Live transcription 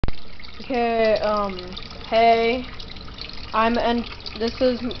Okay, hey, this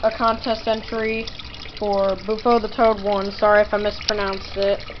is a contest entry for Bufothetoad1. Sorry if I mispronounced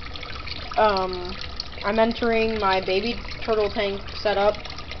it. I'm entering my baby turtle tank setup.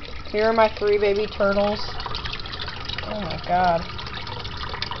 Here are my 3 baby turtles. Oh my god.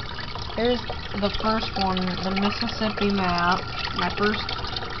 Here's the first one, the Mississippi map. My first,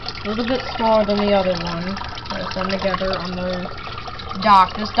 a little bit smaller than the other one. Put them together on the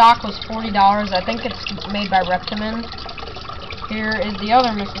dock. This dock was $40. I think it's made by Reptiman. Here is the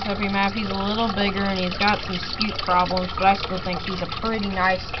other Mississippi map. He's a little bigger and he's got some scute problems, but I still think he's a pretty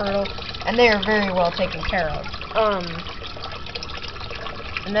nice turtle, and they are very well taken care of.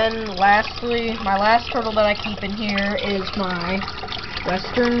 And then lastly, my last turtle that I keep in here is my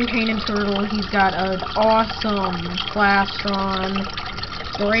Western painted turtle. He's got an awesome plastron,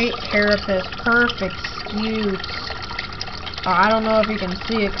 great carapace, perfect scutes. I don't know if you can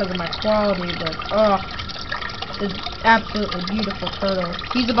see it because of my quality, but it's absolutely beautiful turtle.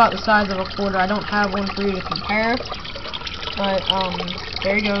 He's about the size of a quarter. I don't have one for you to compare, but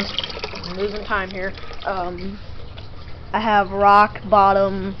there he goes. I'm losing time here. I have rock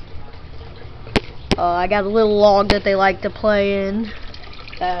bottom. I got a little log that they like to play in.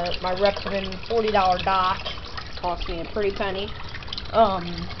 My Reptiman $40 dock cost me a pretty penny.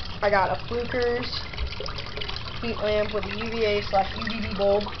 I got a Flukers heat lamp with a UVA/UVB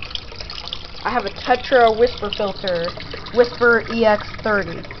bulb. I have a Tetra Whisper filter, Whisper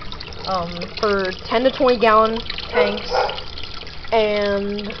EX30, for 10 to 20 gallon tanks,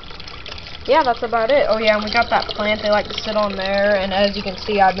 and yeah, that's about it. Oh yeah, and we got that plant they like to sit on there, and as you can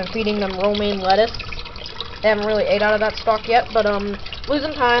see, I've been feeding them romaine lettuce. They haven't really ate out of that stock yet, but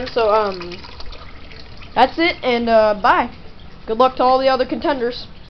losing time, so that's it, and bye. Good luck to all the other contenders.